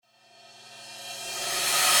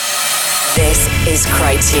This is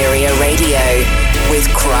Kryteria Radio with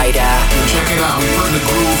Kryder. Check it out, bring the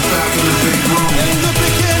groove back in the big room. In the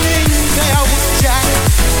beginning, there was Jack,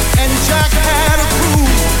 and Jack had a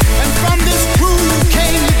groove, and from this groove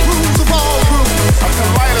came the grooves of all grooves. A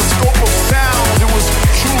kaleidoscope of sound, it was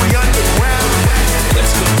truly underground.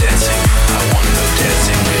 Let's go dancing. I wanna go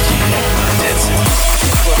dancing. Mickey, dancing.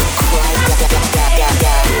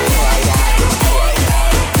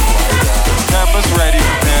 Campus ready,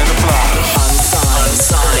 prepare to fly.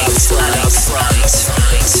 Unsigned, slide up front.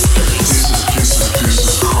 This is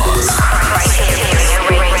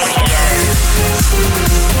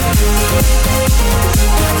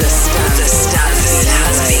The standard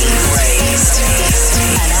has been raised.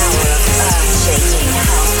 An hour of earth-shaking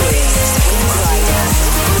house grooves with Kryder.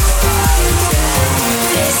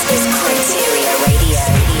 This is Kryteria Radio.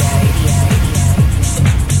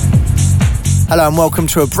 Hello and welcome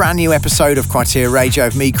to a brand new episode of Kryteria Radio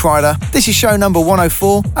with me, Kryder. This is show number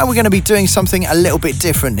 104 and we're going to be doing something a little bit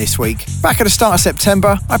different this week. Back at the start of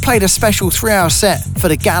September, I played a special 3-hour set for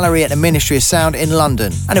the gallery at the Ministry of Sound in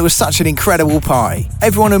London, and it was such an incredible party.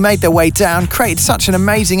 Everyone who made their way down created such an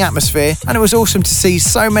amazing atmosphere, and it was awesome to see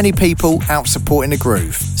so many people out supporting the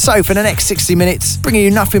groove. So for the next 60 minutes, bringing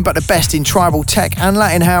you nothing but the best in tribal tech and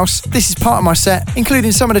Latin house, this is part of my set,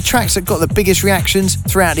 including some of the tracks that got the biggest reactions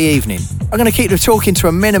throughout the evening. I'm going to keep the talking to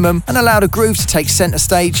a minimum and allow the groove to take centre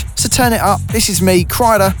stage, so turn it up. This is me,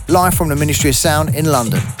 Kryder, live from the Ministry of Sound in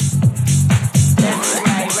London.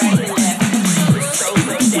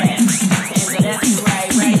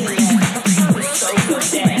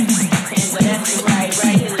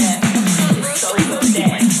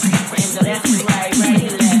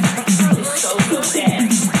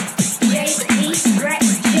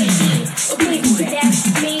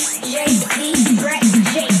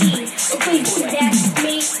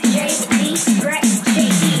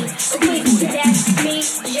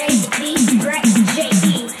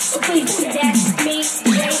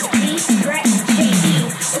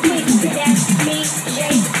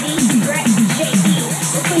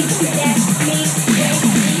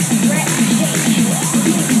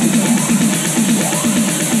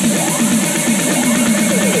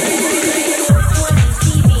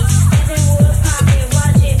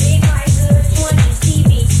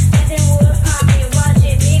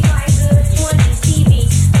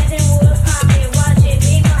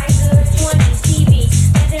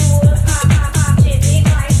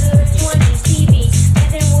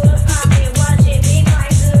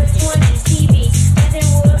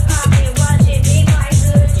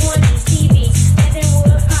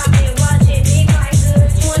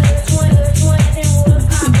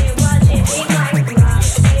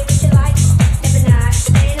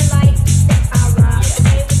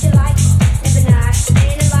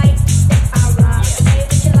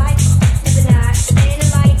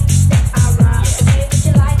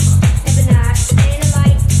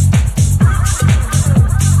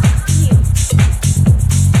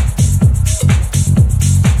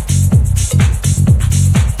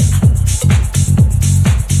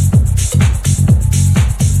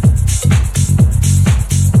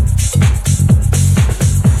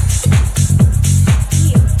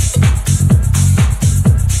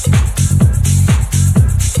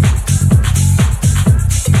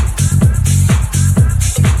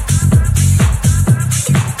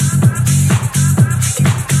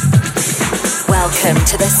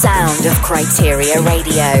 Kryteria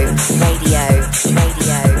Radio.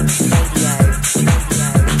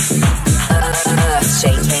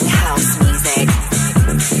 Earth-shaking house music.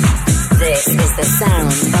 This is the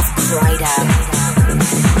sound of Kryder.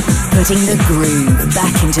 Putting the groove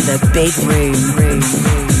back into the big room.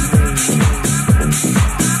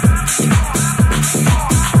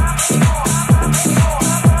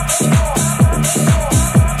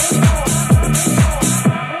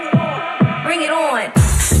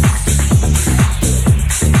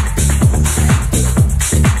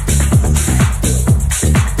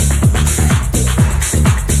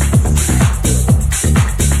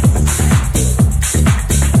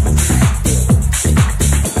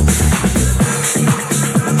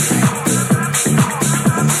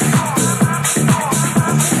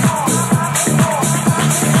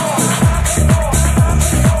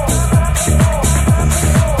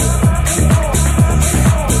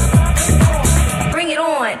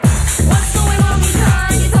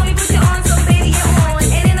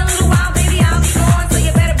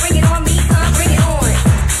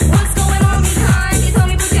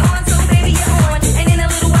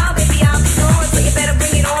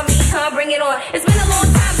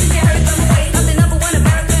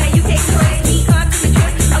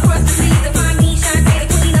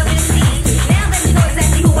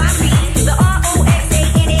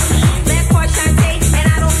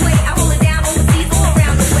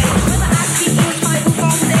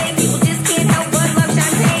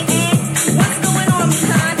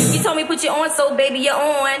 on, so baby, you're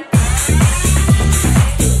on.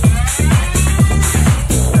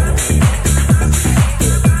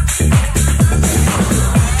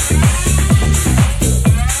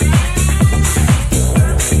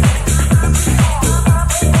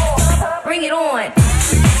 Bring it on.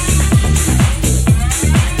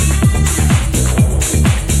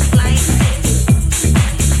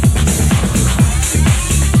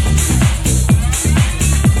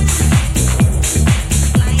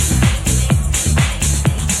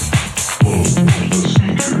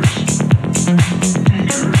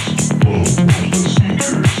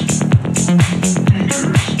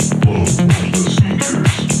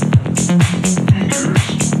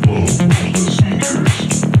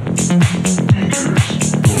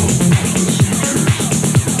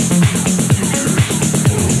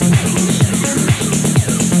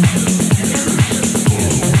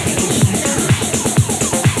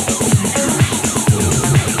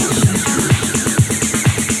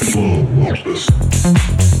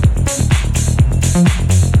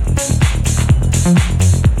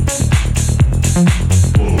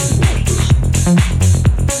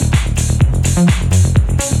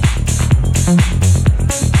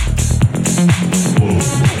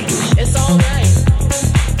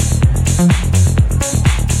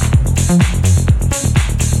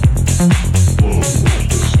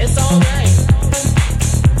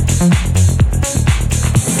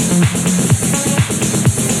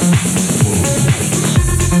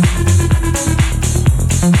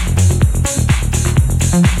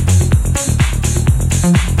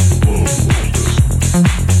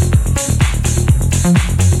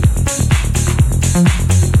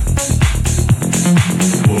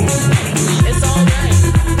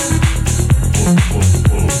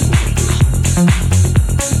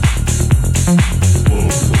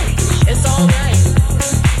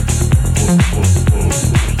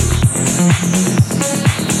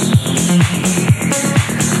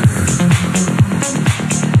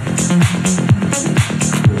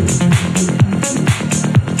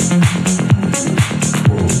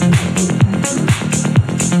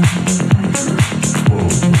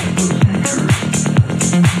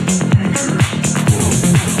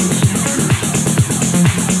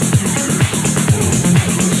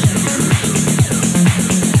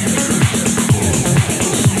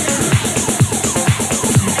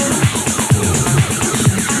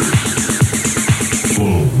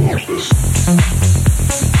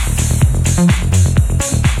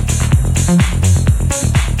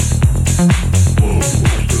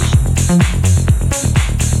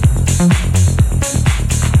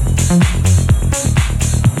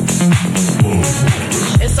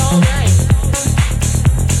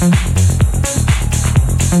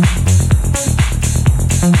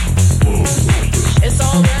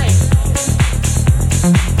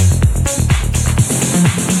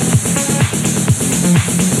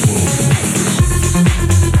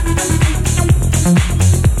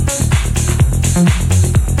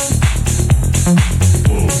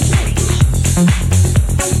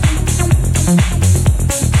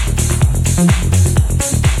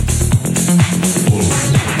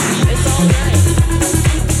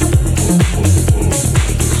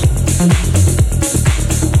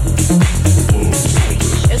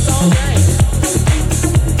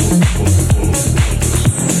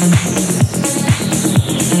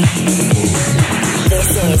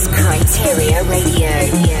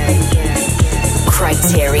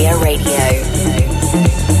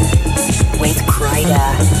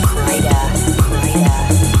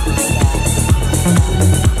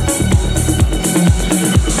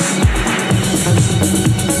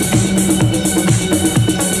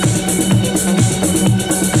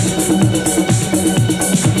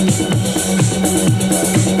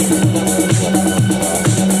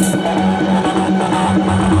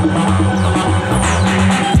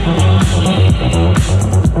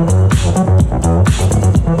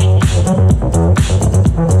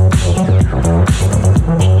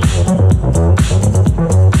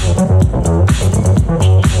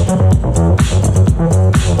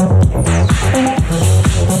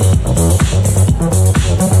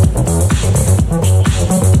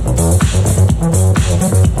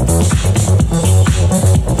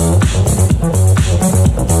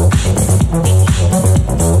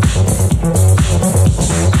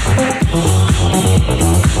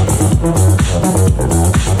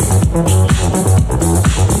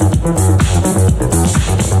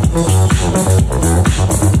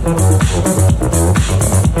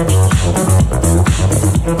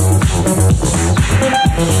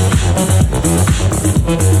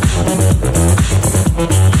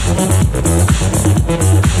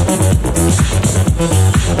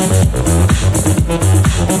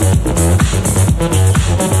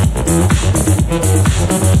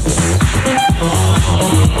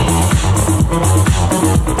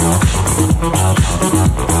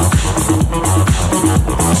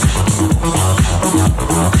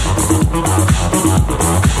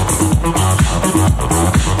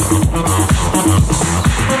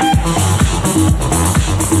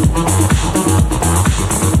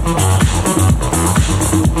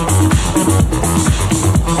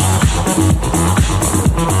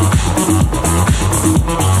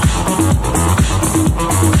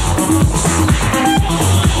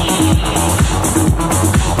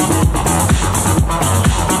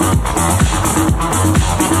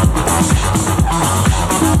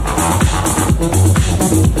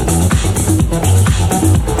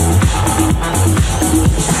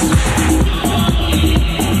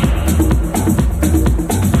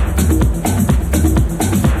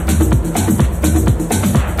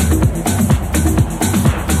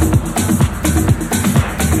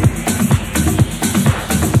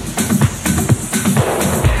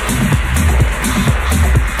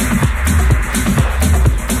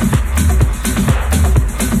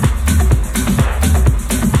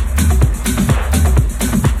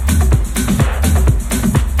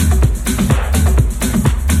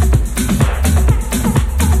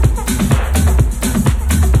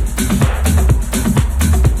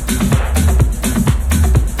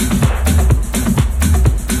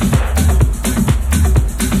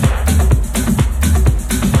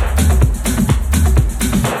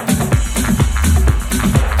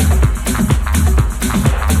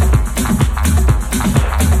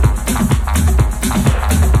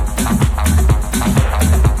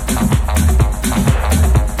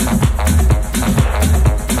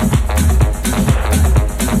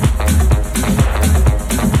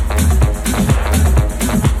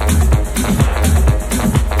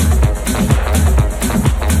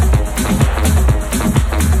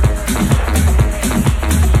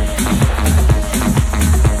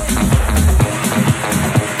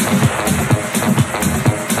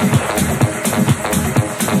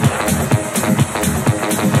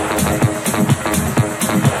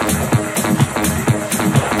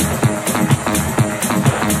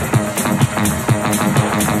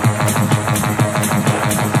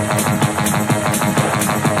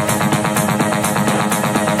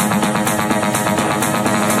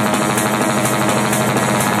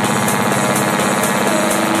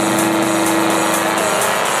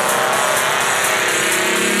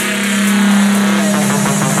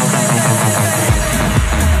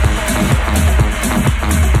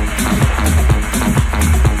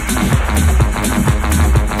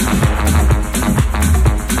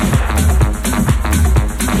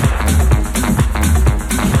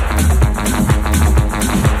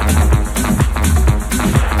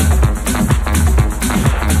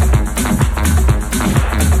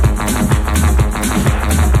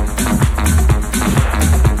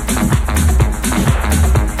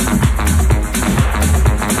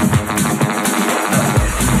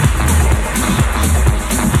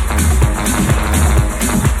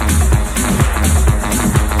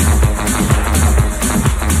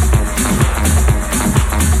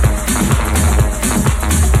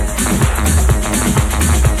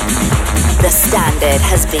 The standard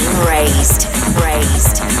has been raised.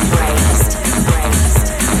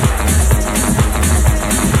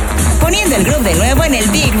 Poniendo el groove de nuevo en el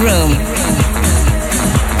Big Room.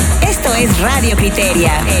 Esto es Radio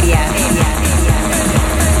Criteria.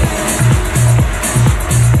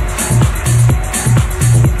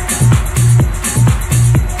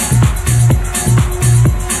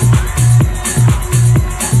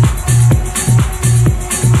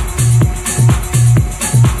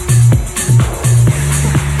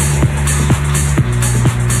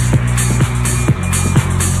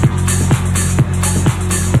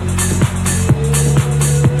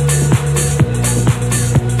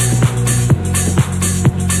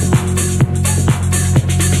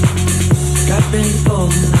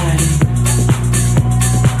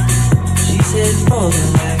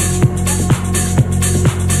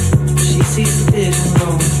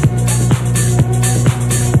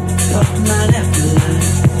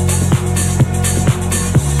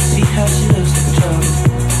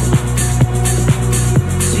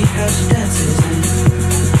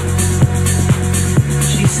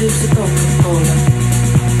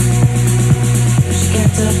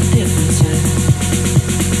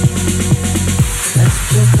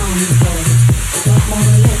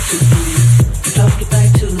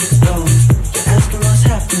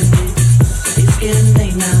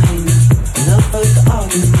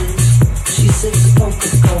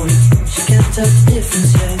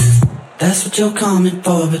 You're coming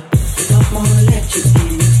for, but they don't wanna let you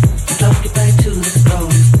in. You drop your back to the floor.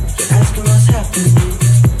 You're asking what's happening.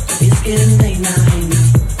 It's getting late now, hey now.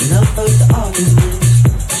 Enough of the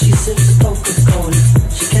arguments. She sips a Coca-Cola.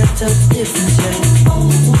 She can't tell the difference yet.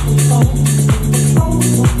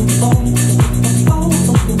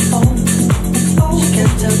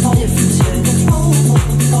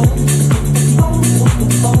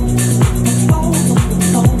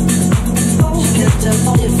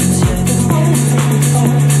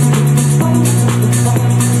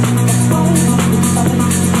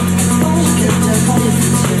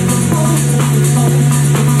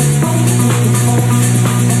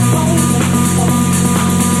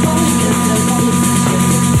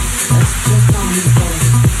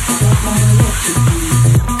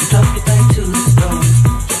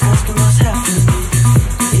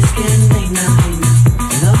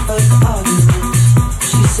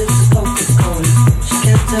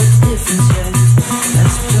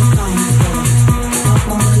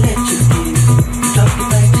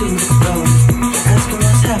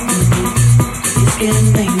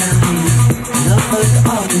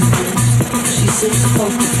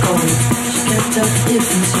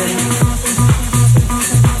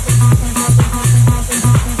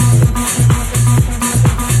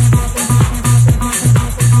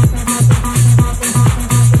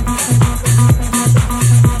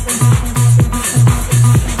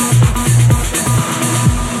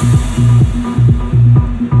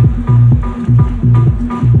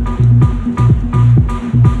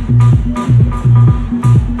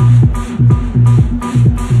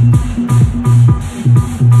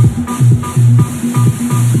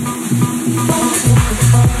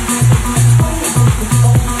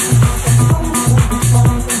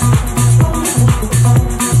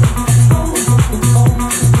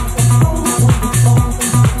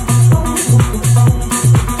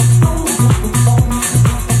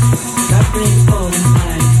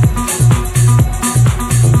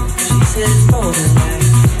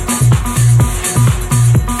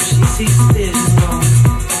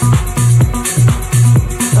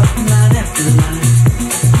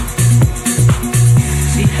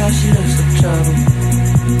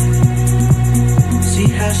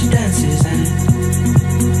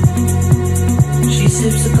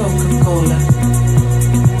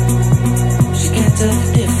 She can't tell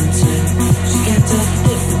the difference yet. She can't tell the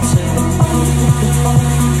difference yet.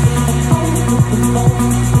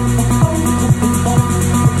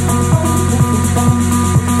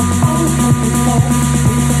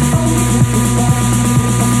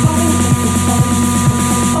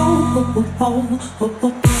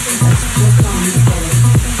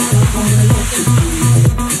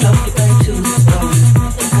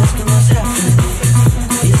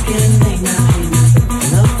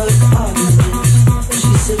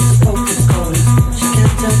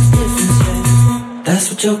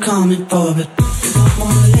 You're coming for, but they don't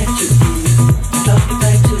wanna let you in. You drop your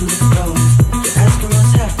back to the floor. You're asking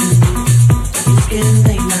what's happening. It's getting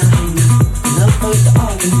late now, hey now. Enough of the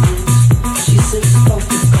arguments. She sips a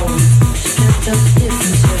Coca-Cola. She can't tell the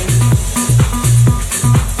difference yet.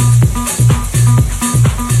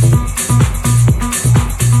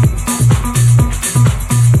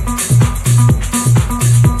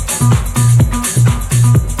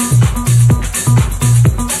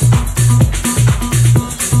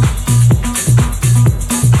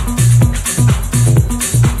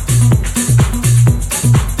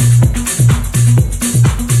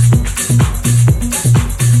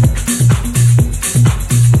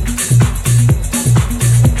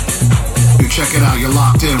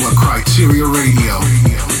 locked in with Criteria Radio.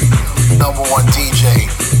 Number one DJ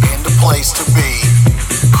in the place to be.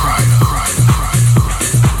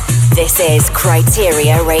 This is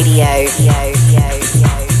Criteria Radio.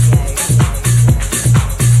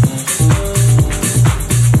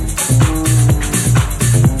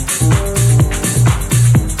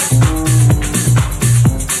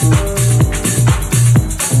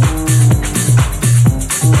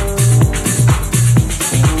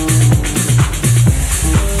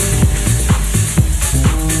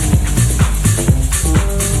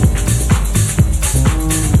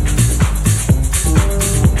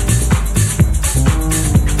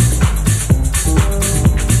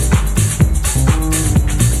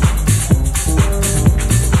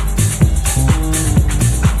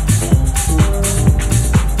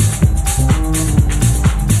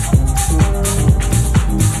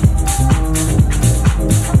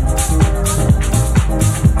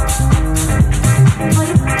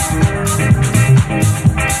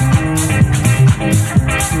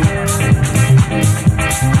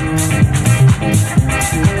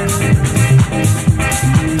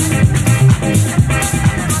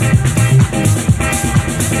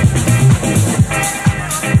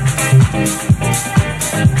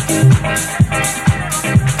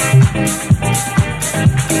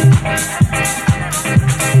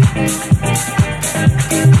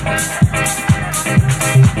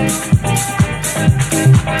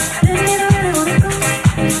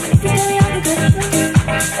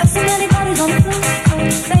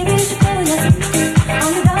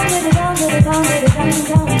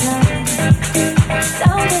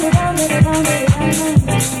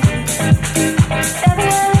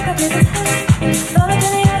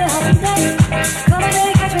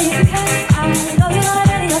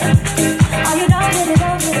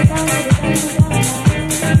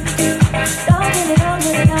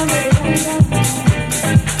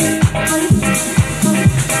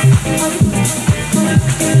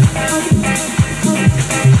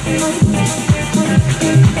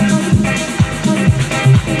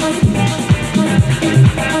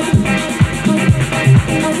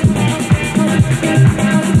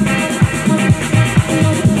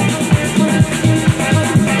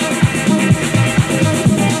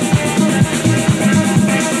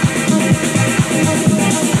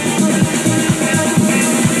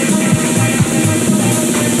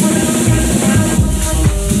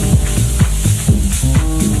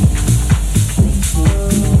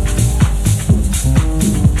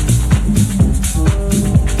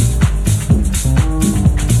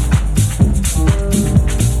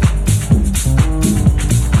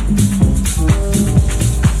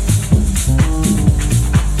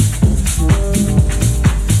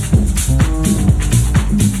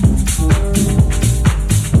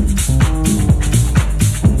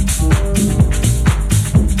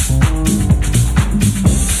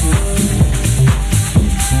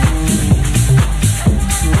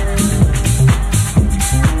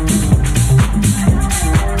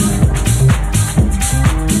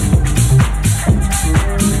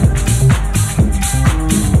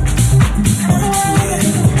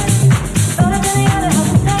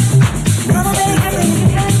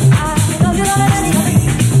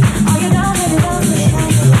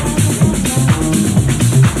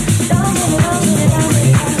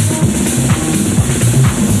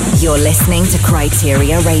 You're listening to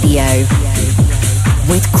Criteria Radio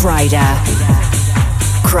with Kryder.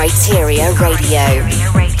 Criteria Radio.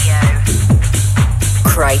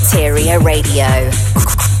 Criteria Radio.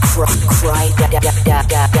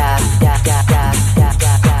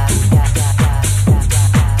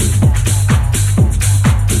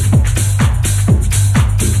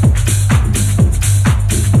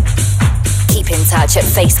 Keep in touch at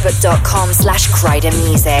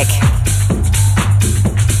facebook.com/KryderMusic.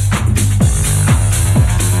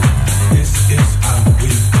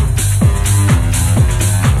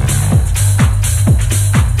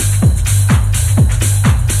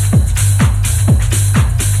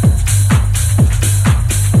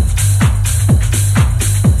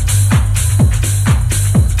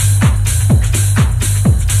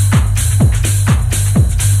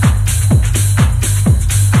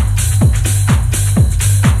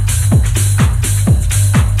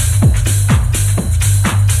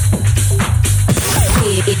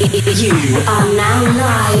 You are now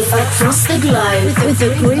live across the globe with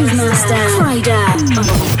the Groove Master Kryder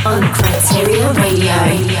on Criteria Radio.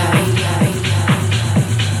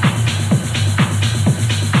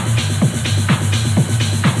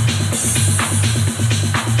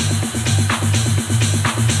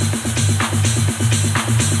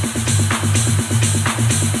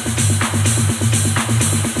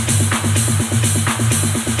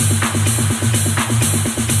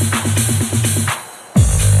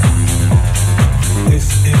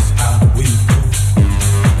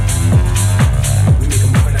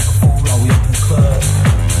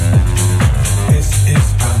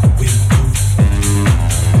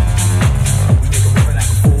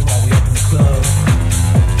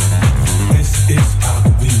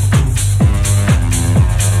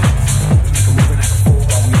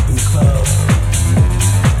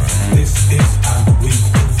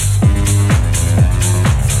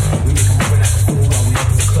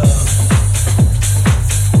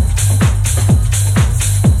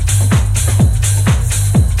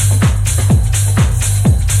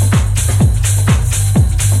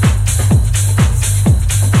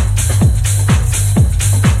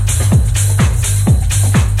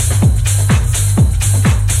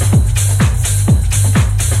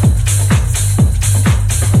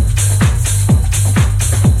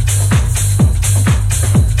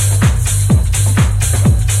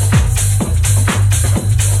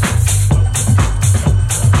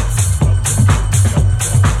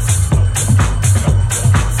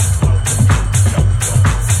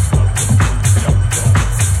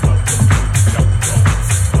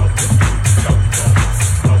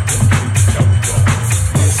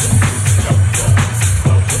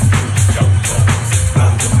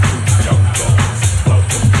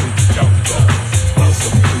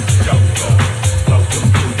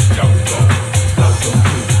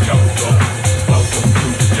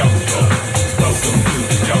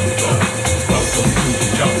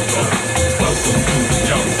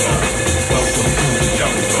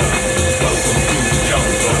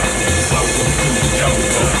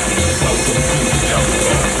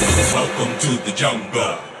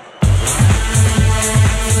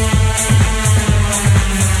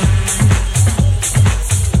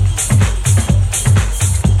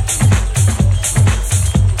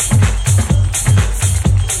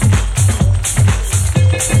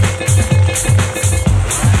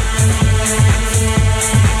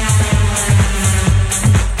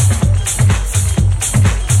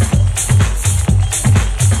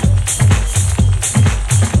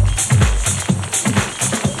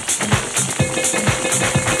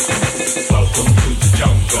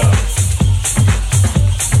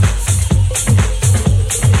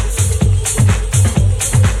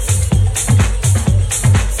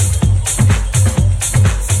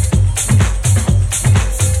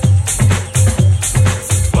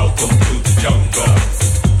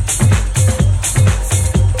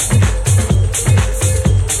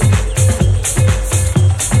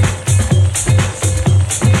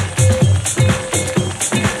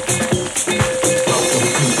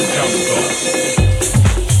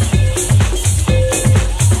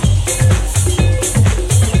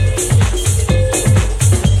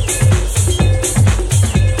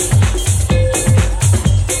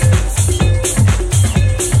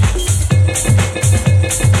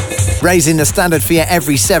 Raising the standard for you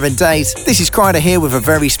every 7 days, this is Kryder here with a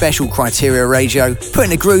very special Kryteria Radio, putting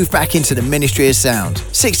the groove back into the Ministry of Sound.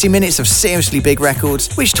 60 minutes of seriously big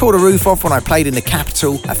records, which tore the roof off when I played in the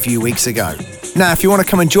Capitol a few weeks ago. Now, if you want to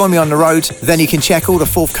come and join me on the road, then you can check all the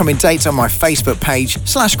forthcoming dates on my Facebook page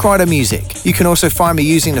 /Kryder Music. You can also find me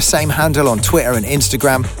using the same handle on Twitter and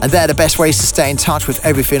Instagram, and they're the best ways to stay in touch with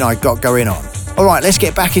everything I got going on. Alright, let's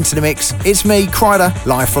get back into the mix. It's me, Kryder,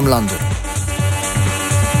 live from London.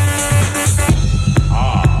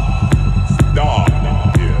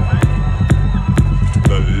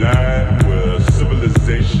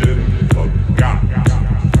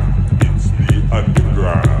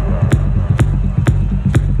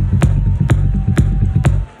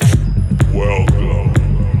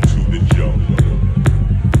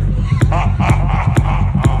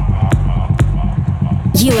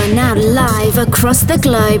 You are now live across the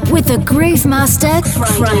globe with the Groove Master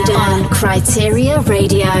Kryder on Kryteria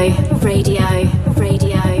Radio.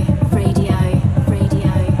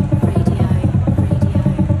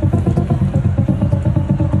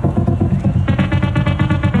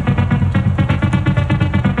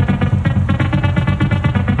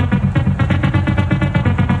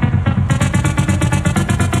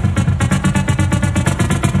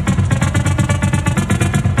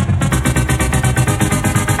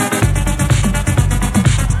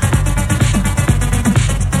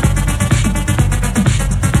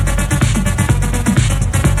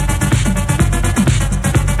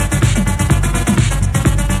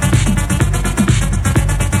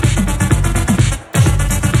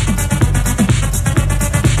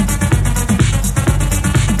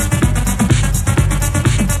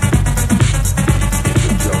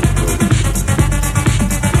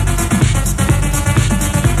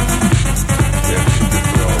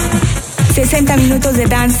 Minutos de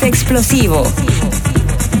dance explosivo.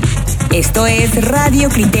 Esto es Radio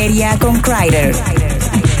Kryteria con Kryder.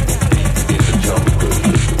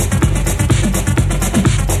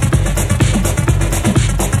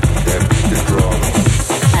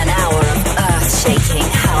 An hour of earth-shaking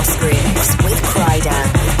house grooves with Kryder.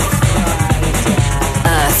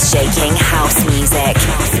 Earth-shaking house music.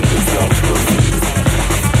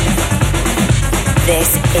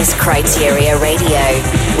 This is Kryteria Radio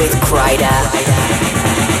with Kryder.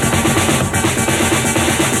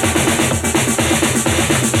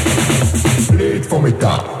 Play it for me,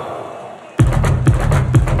 top.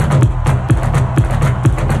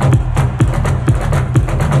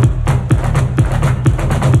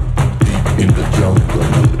 Deep in the jungle.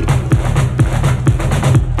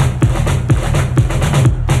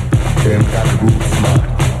 Them got roots, man.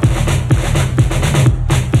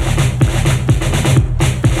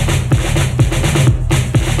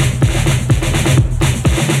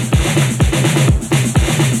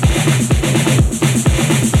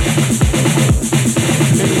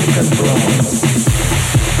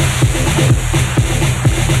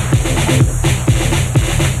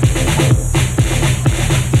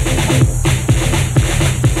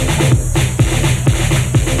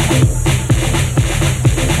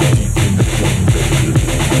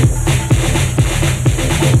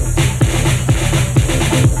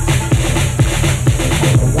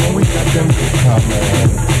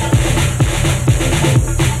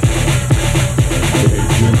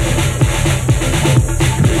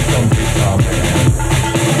 Man.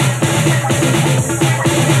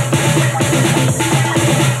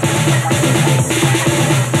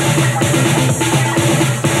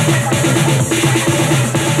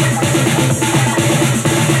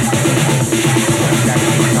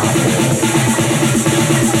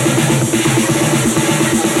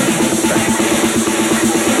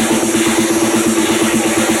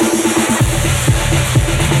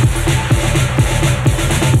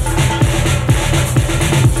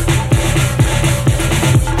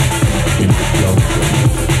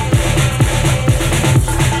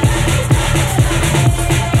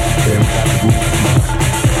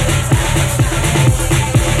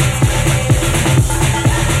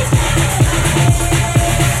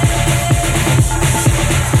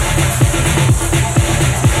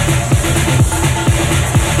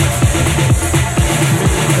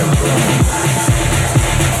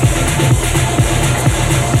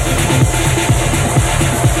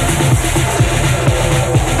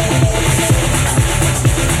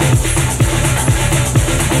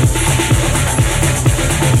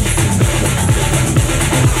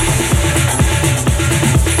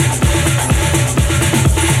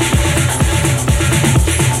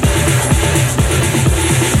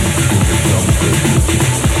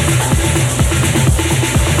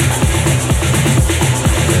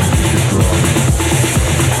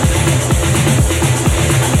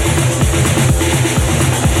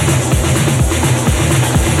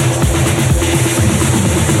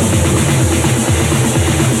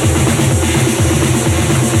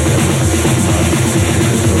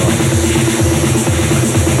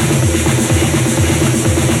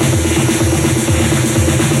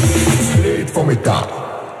 from it down.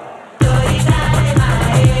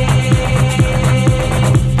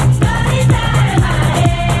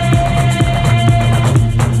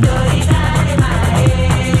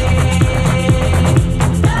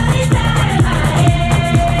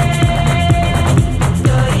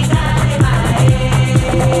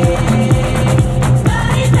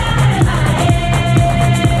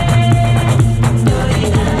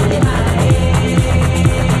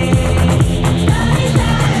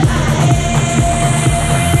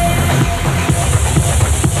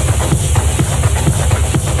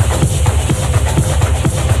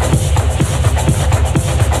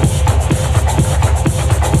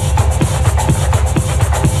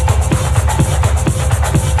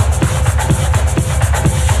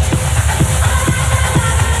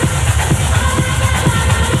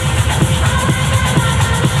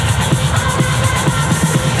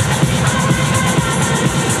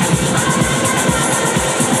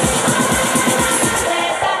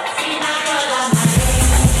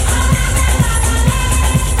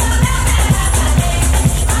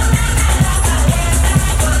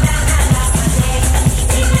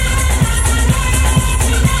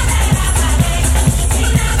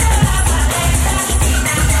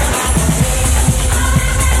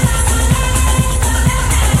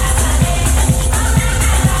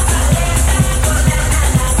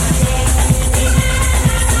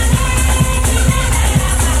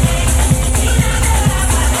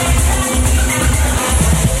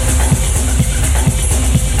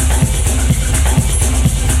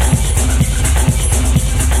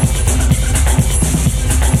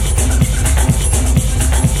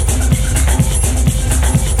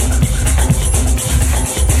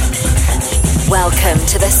 Welcome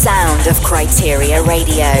to the sound of Kryteria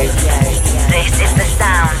Radio. This is the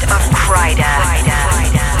sound of Kryder.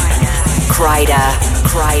 Kryder, Kryder,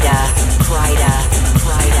 Kryder, Kryder,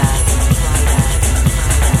 Kryder.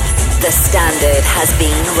 The standard has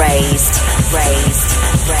been raised.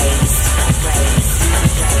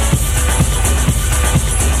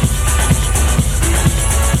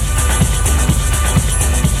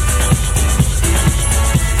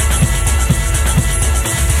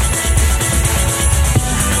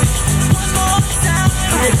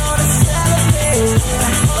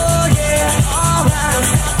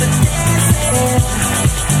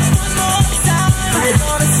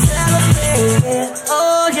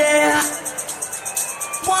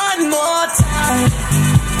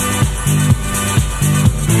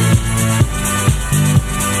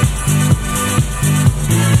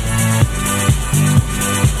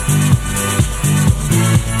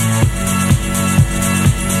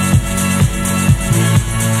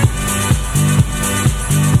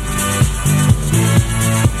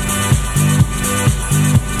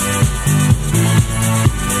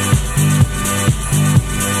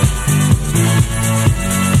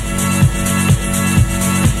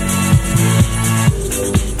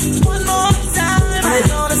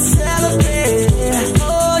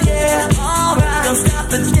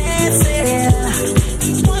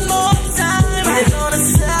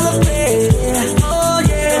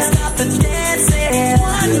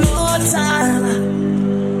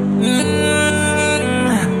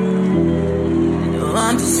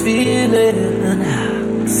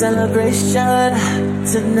 Celebration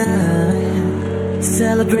tonight.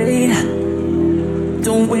 Celebrate.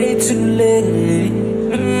 Don't wait too late.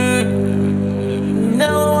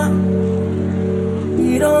 No,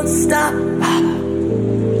 you don't stop.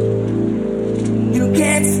 You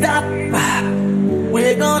can't stop.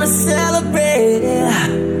 We're gonna celebrate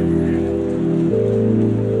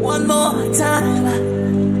one more time.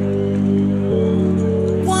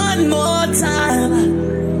 One more time.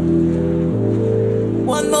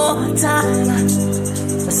 One more time,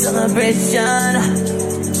 a celebration.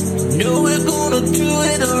 Know we're gonna do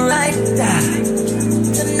it right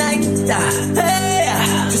tonight. Hey,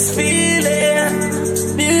 just feel it.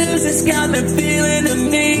 Music's got me feeling the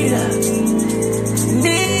need.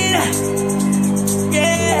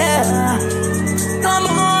 Yeah, come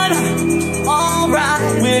on,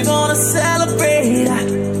 alright. We're gonna celebrate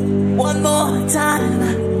one more time.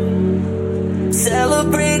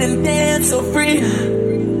 Celebrate and dance so free.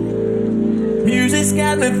 Music's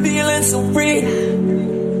got me feeling so free.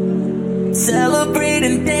 Celebrate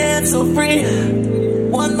and dance so free.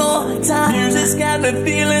 One more time. Music's got me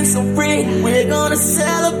feeling so free. We're gonna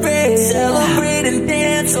celebrate and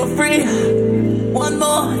dance so free. One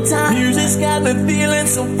more time. Music's got me feeling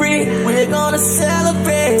so free. We're gonna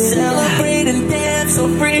celebrate and dance so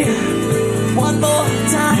free. One more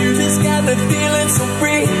time. Music's got me feeling so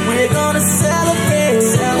free. We're gonna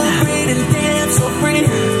celebrate and dance so free.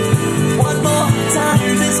 One more time.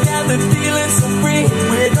 Music's got me feeling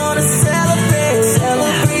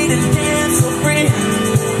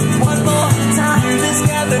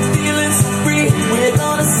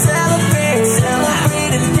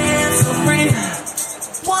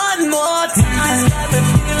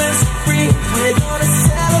free. We're gonna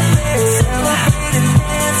celebrate, celebrate and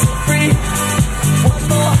dance so free. One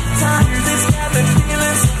more time, this got me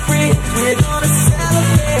feeling so free. We're gonna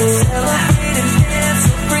celebrate, celebrate and dance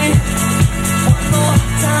so free. One more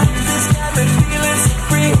time, this got me feeling so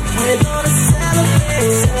free. We're gonna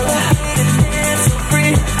celebrate, celebrate and dance so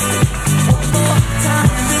free. One more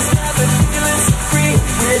time, this got me feeling so free.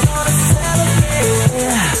 We're gonna celebrate.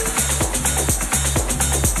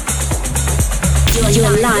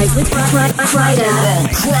 You're live with Kryder.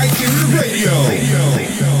 Cracking the radio.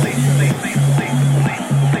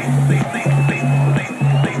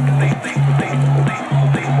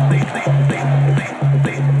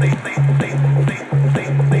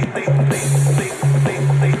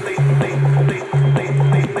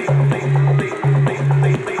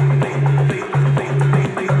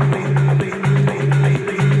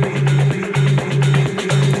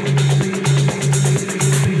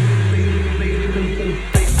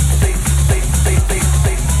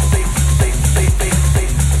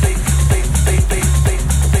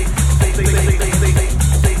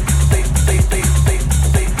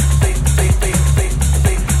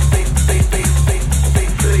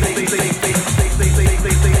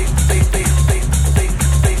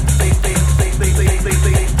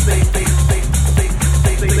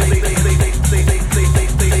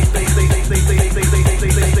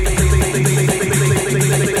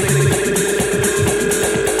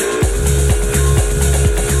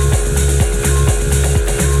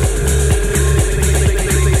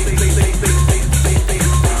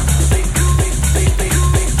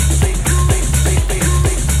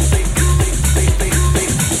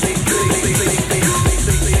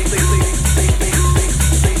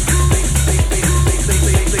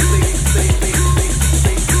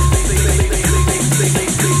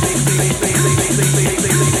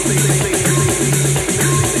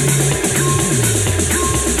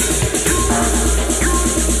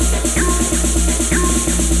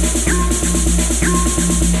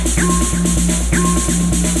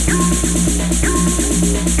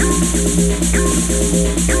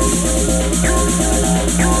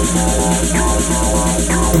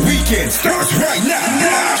 Weekend starts right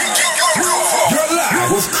now. You're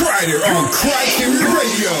live with Kryder on Cracking the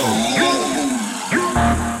Radio.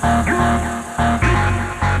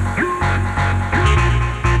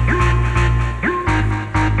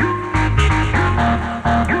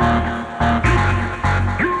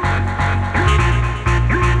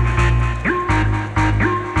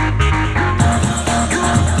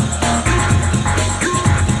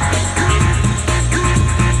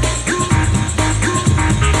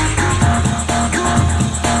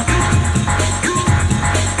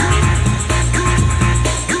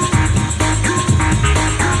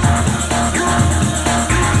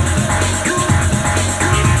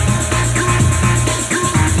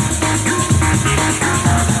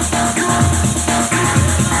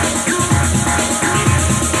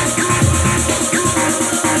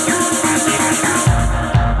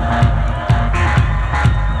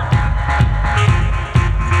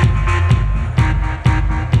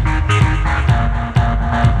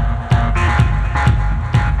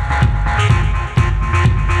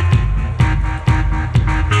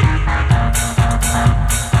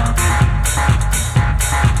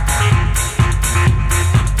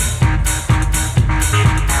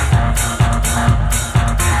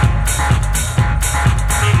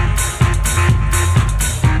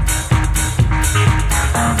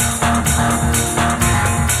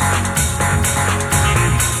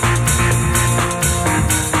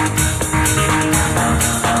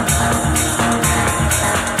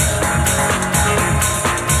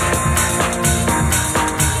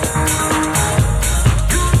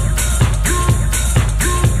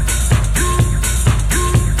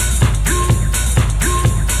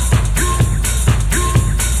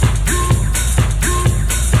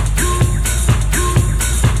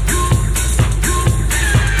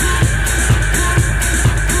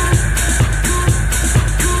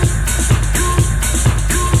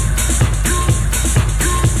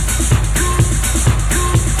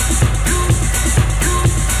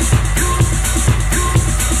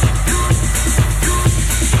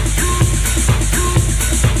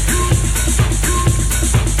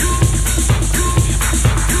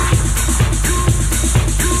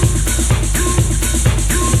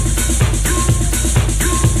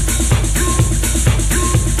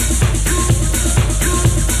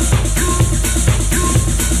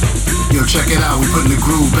 Check it out, we're putting the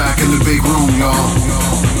groove back in the big room, y'all.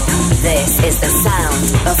 This is the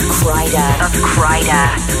sound of Kryder.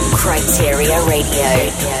 Kryteria Radio.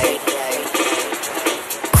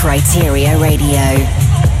 Kryteria Radio.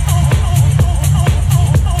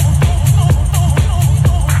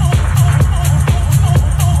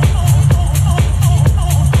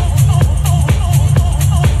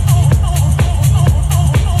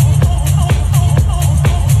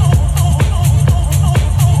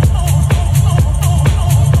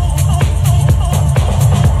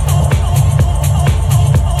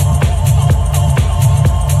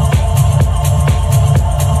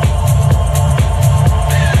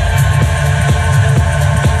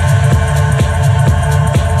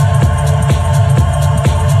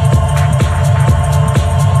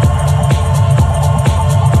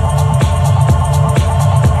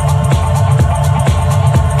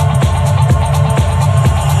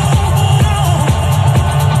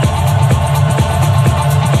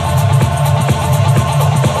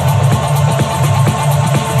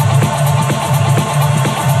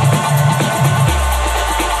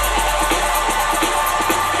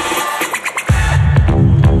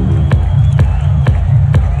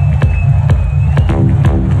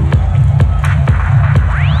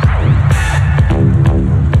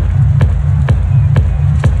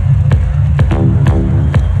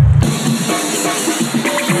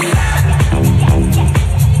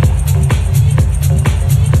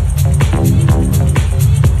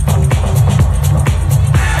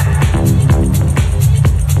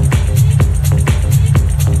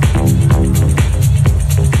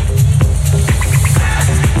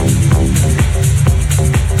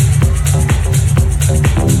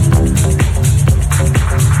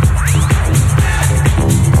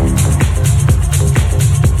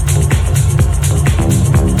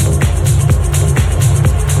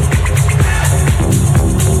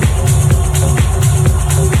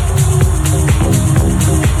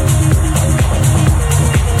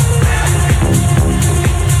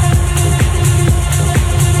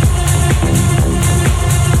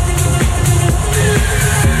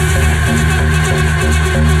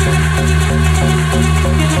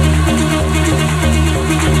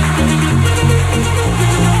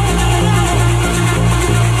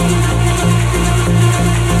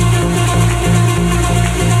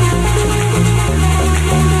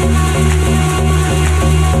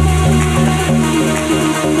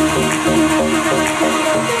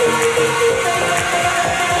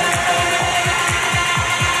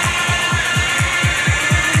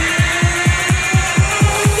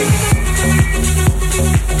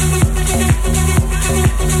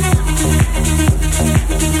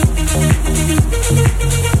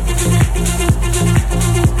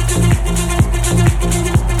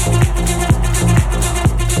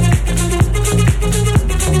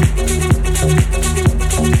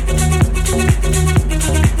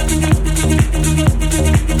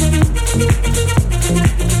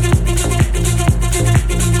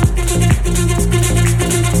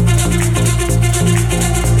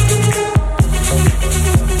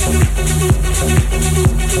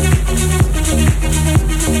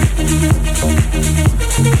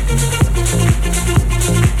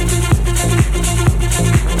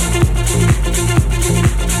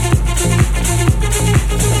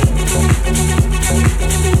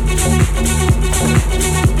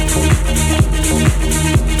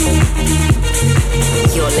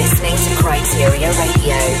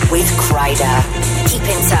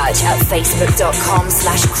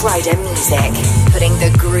 Facebook.com/Kryder Music. Putting the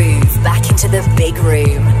groove back into the big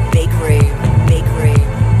room. Big room, big room,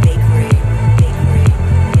 big room, big room,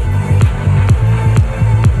 big room.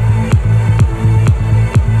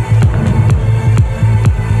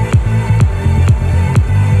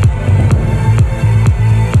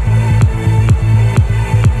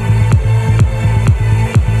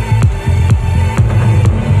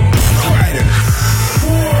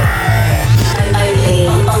 Only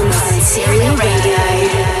on Kryder Radio.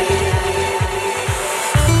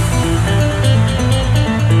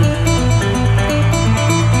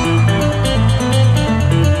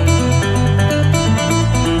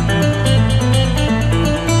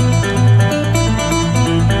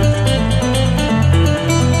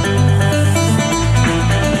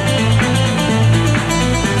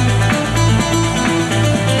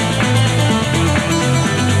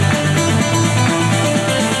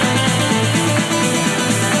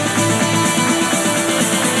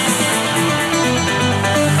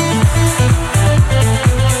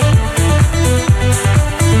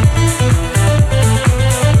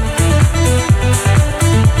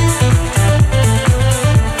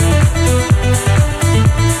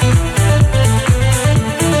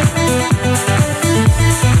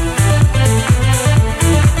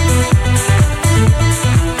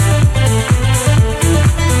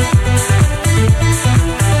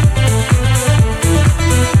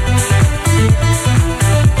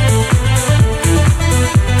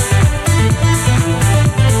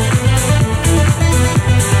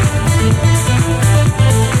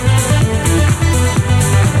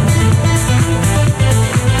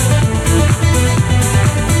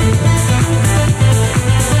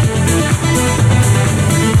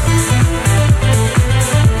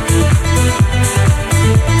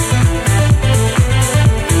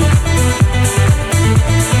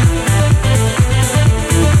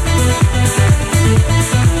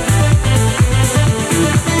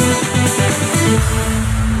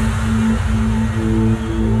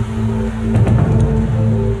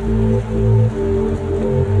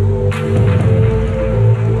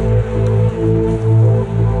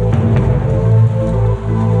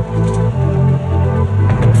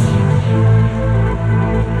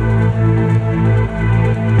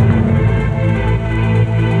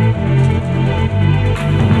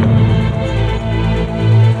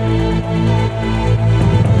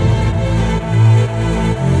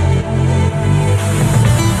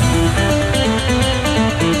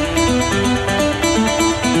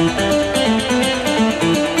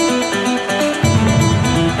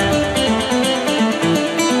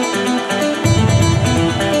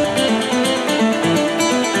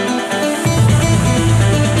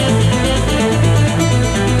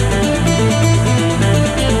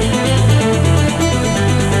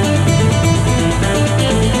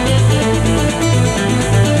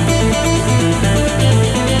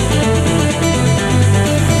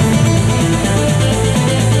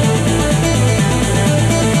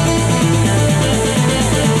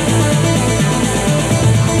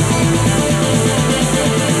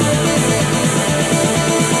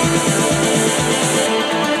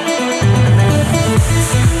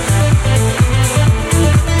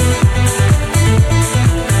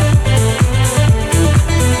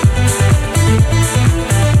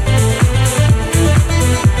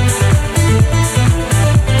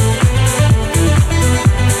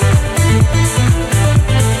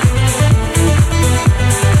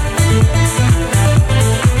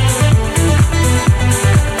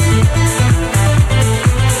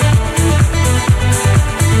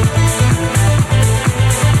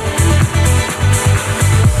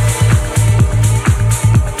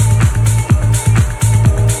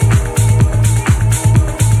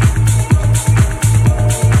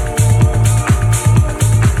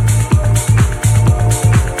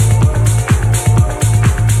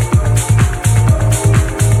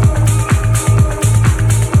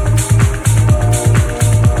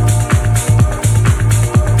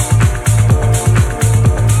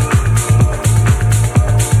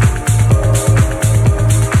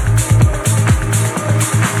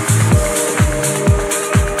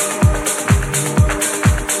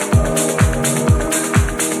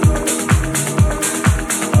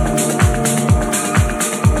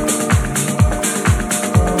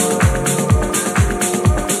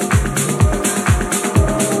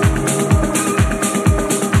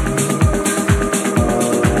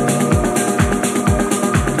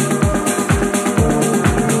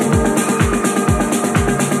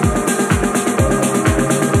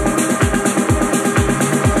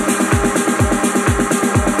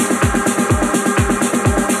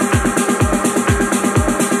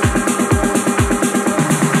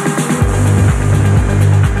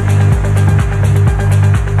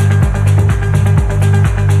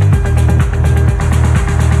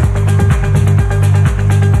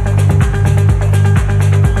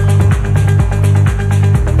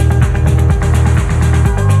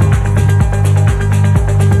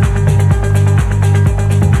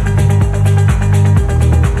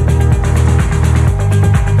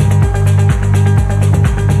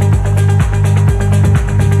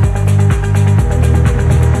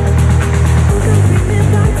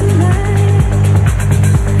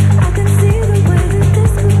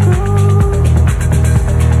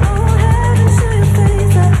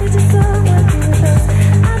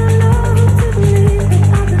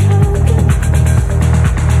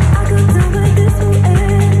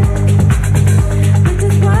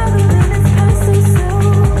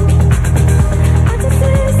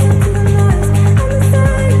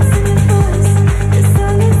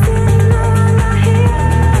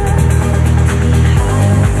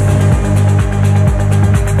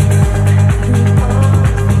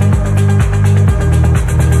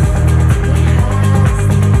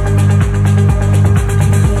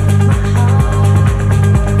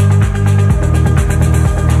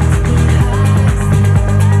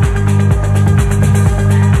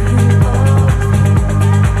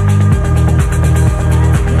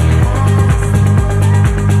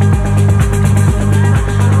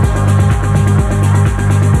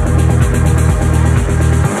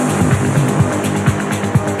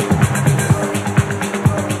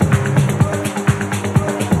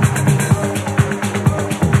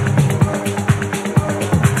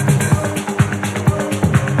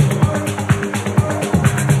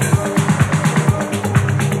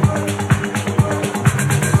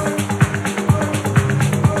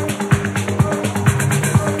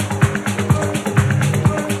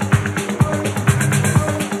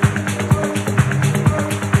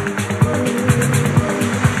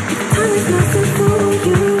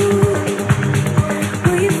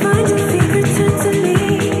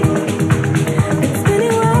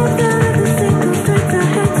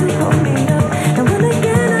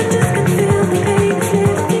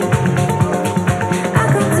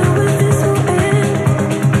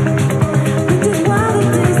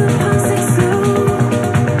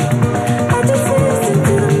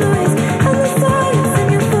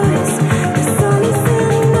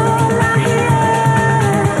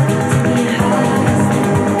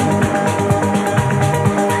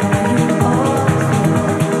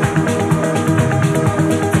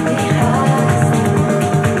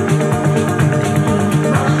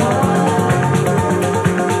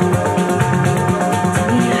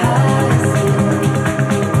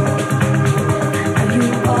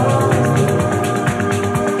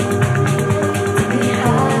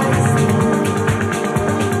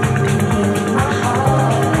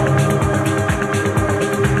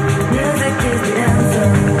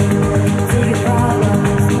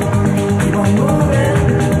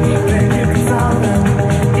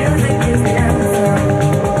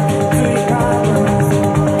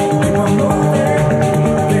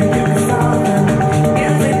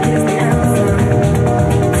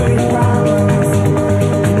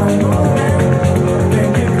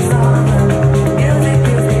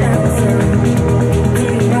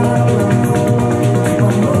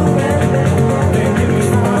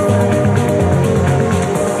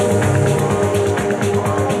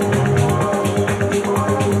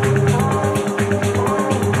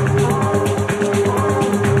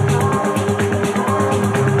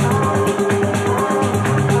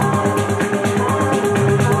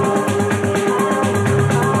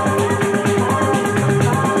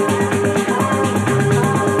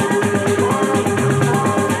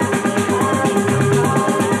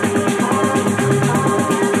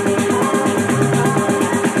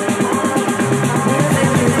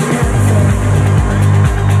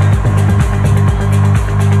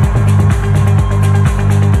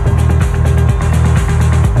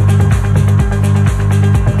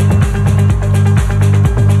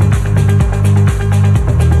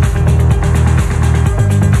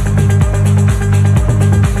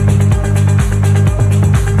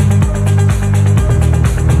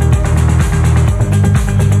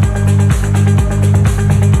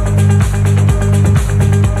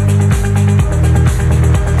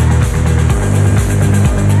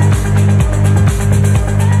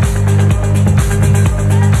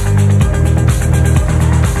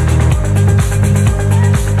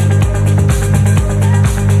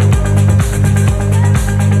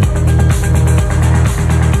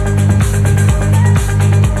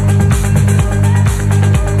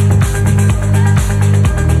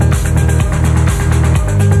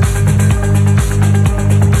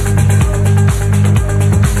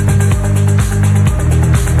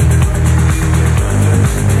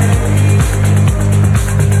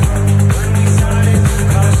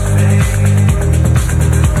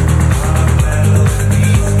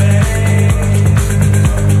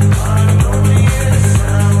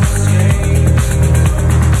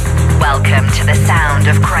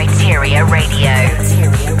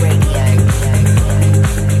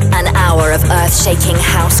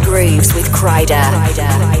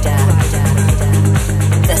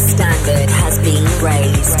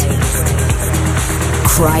 raised.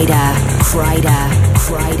 Kryder, Kryder,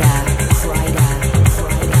 Kryder, Kryder.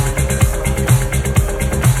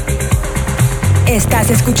 Estás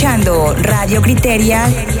escuchando Radio Criteria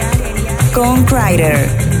con Kryder,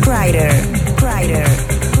 Kryder, Kryder.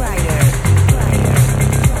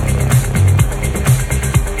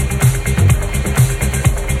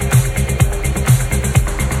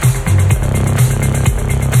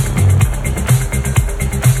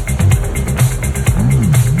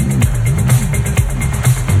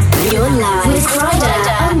 You're live with Kryder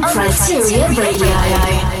on Criteria Radio.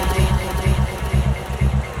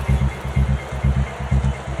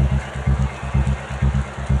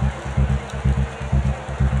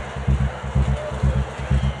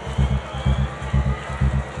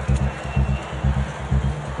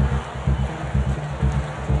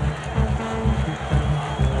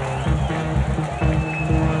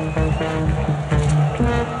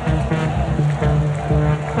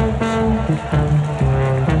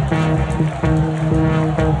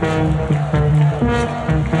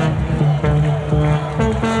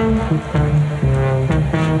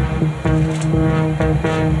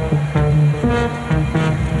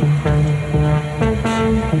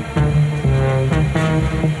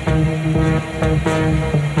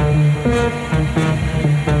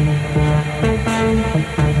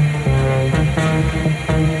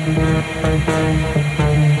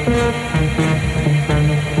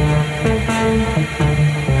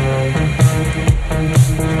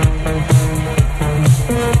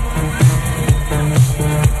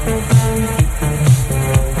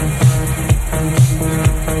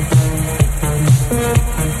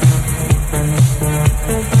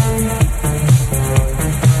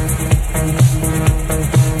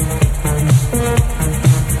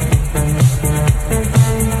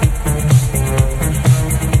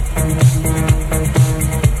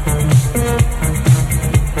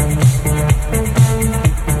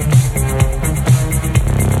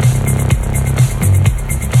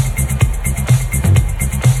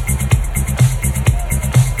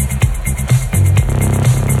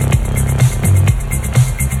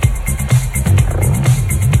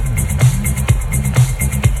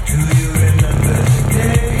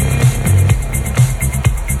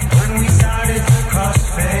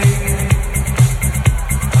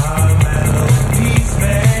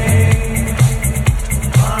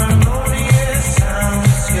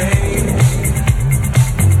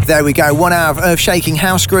 There we go, 1 hour of earth-shaking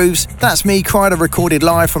house grooves. That's me, Kryder, recorded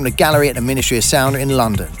live from the gallery at the Ministry of Sound in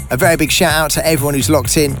London. A very big shout out to everyone who's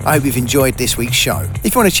locked in. I hope you've enjoyed this week's show.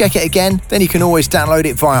 If you want to check it again, then you can always download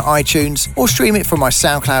it via iTunes or stream it from my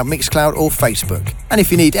SoundCloud, Mixcloud or Facebook. And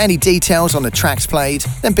if you need any details on the tracks played,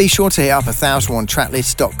 then be sure to hit up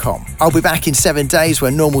 1001tracklist.com. I'll be back in 7 days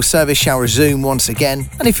where normal service shall resume once again.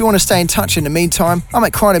 And if you want to stay in touch in the meantime, I'm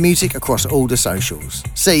at Kryder Music across all the socials.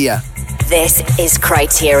 See ya. This is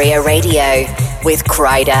Criteria Radio with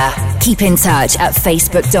Kryder. Keep in touch at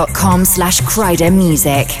facebook.com/Kryder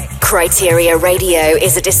Music. Criteria Radio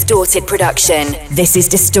is a Distorted production. This is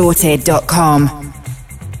distorted.com.